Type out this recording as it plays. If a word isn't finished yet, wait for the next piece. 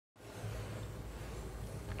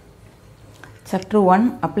Chapter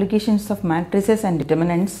 1 Applications of Matrices and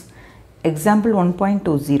Determinants. Example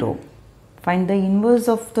 1.20. Find the inverse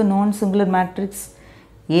of the non-singular matrix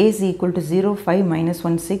A is equal to 0, 5, minus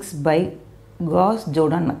 1, 6 by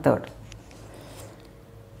Gauss-Jordan method.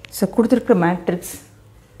 So, கொடுத்திருக்கிற matrix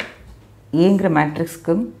Aங்கிற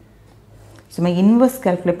matrixக்கு நம்ம inverse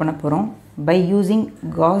calculate பண்ண போகிறோம் by using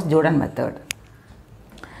Gauss-Jordan method.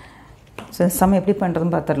 So, sum எப்படி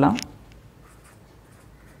பண்ணுறதுன்னு பார்த்துடலாம்.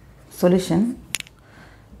 Solution.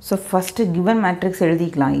 So, first given matrix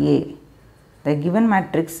எழுதிக்கலாம் A. The given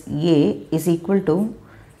matrix A is equal to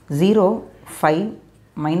 0, 5,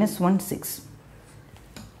 minus 1, 6.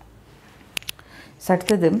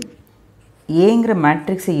 அடுத்தது Aங்கிற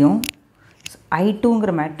மேட்ரிக்ஸையும்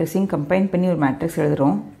I2ங்கிற மேட்ரிக்ஸையும் combine பண்ணி ஒரு மேட்ரிக்ஸ்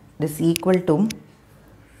எழுதுகிறோம். This equal to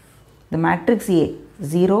the matrix A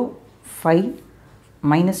 0, 5,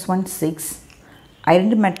 minus 1, 6.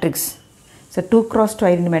 Identity matrix. So, 2 cross 2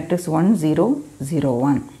 identity matrix 1, 0, 0,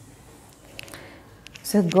 1.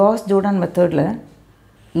 So, Gauss-Jordan method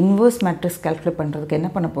inverse matrix calculate பண்ணுறதுக்கு என்ன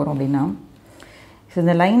பண்ண போகிறோம் அப்படின்னா,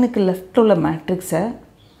 இந்த லைனுக்கு லெஃப்டில் உள்ள மேட்ரிக்ஸை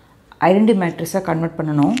ஐடென்டி மேட்ரிக்ஸாக கன்வெர்ட்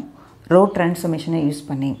பண்ணணும் ரோ டிரான்ஸ்ஃபர்மேஷனை யூஸ்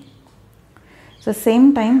பண்ணி. ஸோ சேம்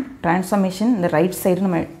டைம் டிரான்ஸ்ஃபர்மேஷன் இந்த ரைட் சைடு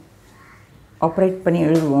நம்ம ஆப்ரேட் பண்ணி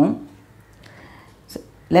எழுதுவோம்.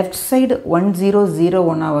 லெஃப்ட் சைடு 1, 0, 0,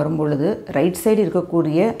 1 வரும்பொழுது ரைட் சைடு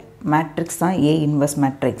இருக்கக்கூடிய மேட்ரிக்ஸ் தான் A inverse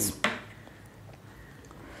matrix.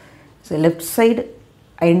 So left side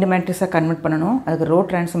identity மேட்ரிக்ஸாக கன்வெர்ட் பண்ணணும், அதுக்கு ரோ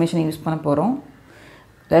டிரான்ஸ்ஃபர்மேஷனை யூஸ் பண்ண போகிறோம்.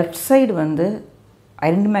 லெஃப்ட் சைடு வந்து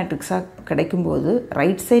ஐடென்டி மேட்ரிக்ஸாக கிடைக்கும்போது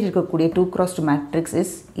ரைட் சைடு இருக்கக்கூடிய 2 cross 2 matrix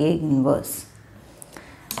is A inverse.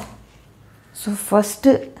 So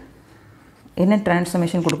first என்ன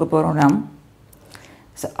டிரான்ஸ்ஃபர்மேஷன் கொடுக்க போகிறோம்னா,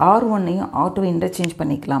 ஸோ R1ஐயும் R2 இன்டர்சேஞ்ச்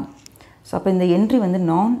பண்ணிக்கலாம். ஸோ அப்போ இந்த என்ட்ரி வந்து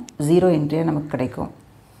நான் ஜீரோ என்ட்ரியாக நமக்கு கிடைக்கும்.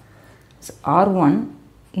 So R1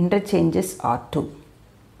 interchanges R2.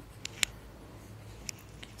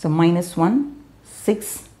 So minus 1,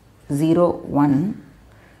 6, 0, 1,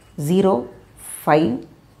 0, 5,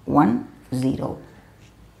 1, 0.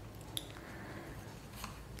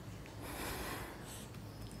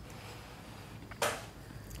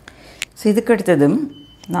 So இதுக்கு அடுத்தது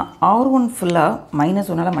நான் R1 ஃபுல்லாக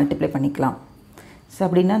 -1ஆல் மல்டிப்ளை பண்ணிக்கலாம். ஸோ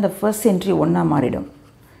அப்படின்னா இந்த ஃபர்ஸ்ட் என்ட்ரி 1ஆக மாறிடும்.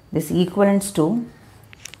 This equivalence to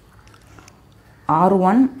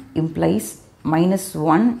R1 implies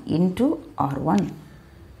 -1 into R1.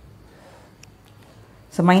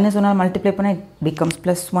 So -1ஆல் multiply பண்ணால் it becomes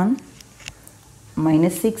 +1,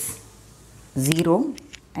 -6, 0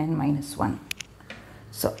 and -1.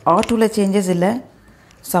 So R2ல changes இல்லை.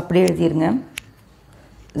 ஸோ அப்படியே எழுதிருங்க.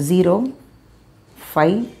 0,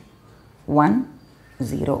 5, 1,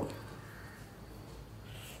 0.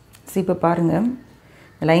 ஸோ இப்போ பாருங்கள்,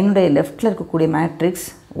 லைனுடைய லெஃப்டில் இருக்கக்கூடிய மேட்ரிக்ஸ்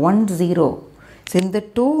 1, 0. ஸோ இந்த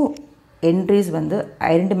 2 என்ட்ரிஸ் வந்து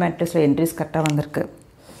ஐடென்டி மேட்ரிக்ஸில் என்ட்ரிஸ் கரெக்டாக வந்திருக்கு.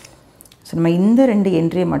 ஸோ நம்ம இந்த 2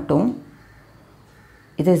 என்ட்ரியை மட்டும்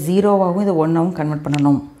இதை 0வாகவும் இதை 1ஆகவும் கன்வெர்ட்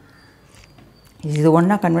பண்ணணும். இது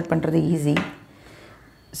 1ஆக கன்வெர்ட் பண்ணுறது easy.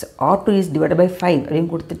 So R2 is divide by 5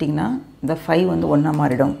 அப்படின்னு கொடுத்துட்டிங்கன்னா இந்த 5 வந்து 1ஆக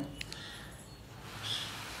மாறிடும்.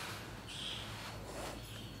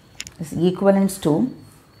 Is equivalence to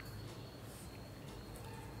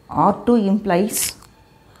R2 implies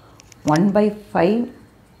 1 by 5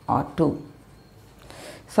 R2.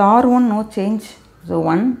 So R1 no change. So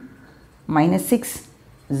 1, -6,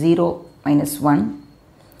 0, -1.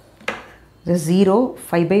 The 0,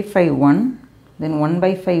 5 by 5, 1. Then 1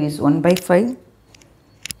 by 5 is 1 by 5.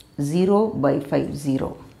 0 by 5,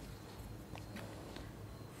 0.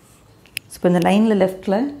 So, இப்போ இந்த லைனில்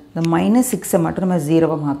லெஃப்டில் இந்த -6ஐ மட்டும் நம்ம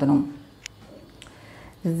 0வாக மாற்றணும்.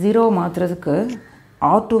 0 மாற்றுறதுக்கு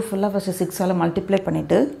R2 ஃபுல்லாக ஃபஸ்ட்டு 6ஆல் மல்டிப்ளை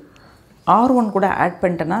பண்ணிவிட்டு R1 கூட ஆட்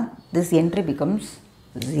பண்ணிட்டேன்னா this entry becomes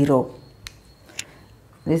 0.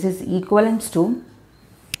 This is equivalence to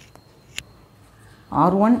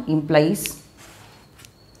R1 implies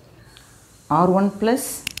R1 plus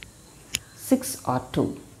 6 R2.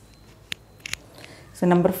 So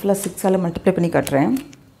number ஃபுல்லாக 6ஆல் மல்டிப்ளை பண்ணி காட்டுறேன்.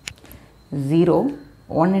 0,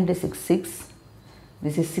 1 into 6, 6.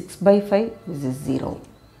 This is 6 by 5, this is 0.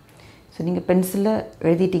 So நீங்கள் பென்சிலில்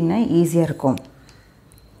எழுதிட்டிங்கன்னா ஈஸியாக இருக்கும்.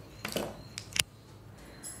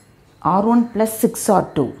 R1 plus 6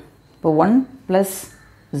 R2. இப்போ 1 plus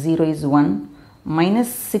 0 is 1, minus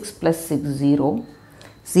 6 plus 6, 0.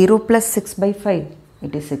 0 plus 6 by 5,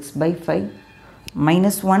 it is 6 by 5.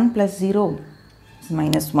 Minus 1 plus 0 is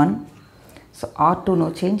minus 1. So R2 no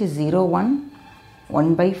change is 0, 1, 1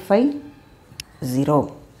 by 5, 0.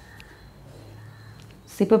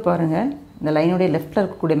 இப்போ பாருங்கள், இந்த லைனுடைய லெஃப்டில்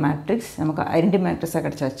இருக்கக்கூடிய மேட்ரிக்ஸ் நமக்கு ஐடென்டி மேட்ரிக்ஸாக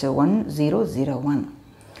கிடச்சாச்சு 1, 0, 0, 1.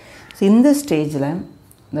 ஸோ இந்த ஸ்டேஜில்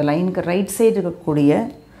இந்த லைனுக்கு ரைட் சைடு இருக்கக்கூடிய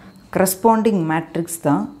corresponding matrix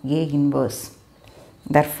தான் A inverse.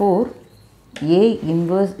 Therefore, A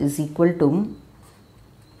inverse is equal to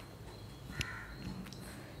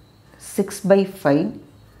 6 by 5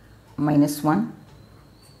 minus 1,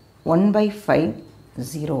 1 by 5,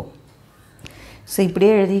 0. So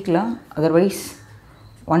இப்படியே எழுதிக்கலாம். அதர்வைஸ்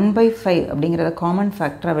 1 by 5 அப்படிங்கிறத காமன்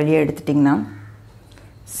ஃபேக்டராக வெளியே எடுத்துட்டிங்கன்னா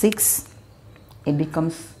 6, it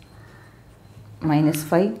becomes minus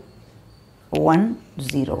 5, 1,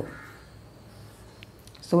 0.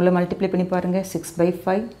 ஸோ உள்ள மல்டிப்ளை பண்ணி பாருங்கள். 6 by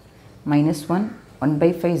 5 minus 1, 1 by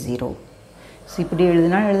 5, 0. ஸோ இப்படி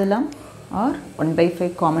எழுதலாம் ஆர் 1 by 5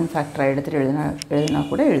 காமன் ஃபேக்டராக எடுத்துகிட்டு எழுதினா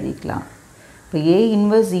கூட எழுதிக்கலாம். இப்போ A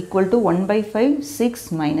inverse equal to 1 by 5, 6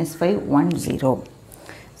 minus 5, 1, 0.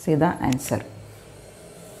 So இதுதான் ஆன்சர்.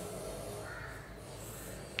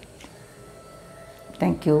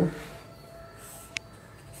 Thank you.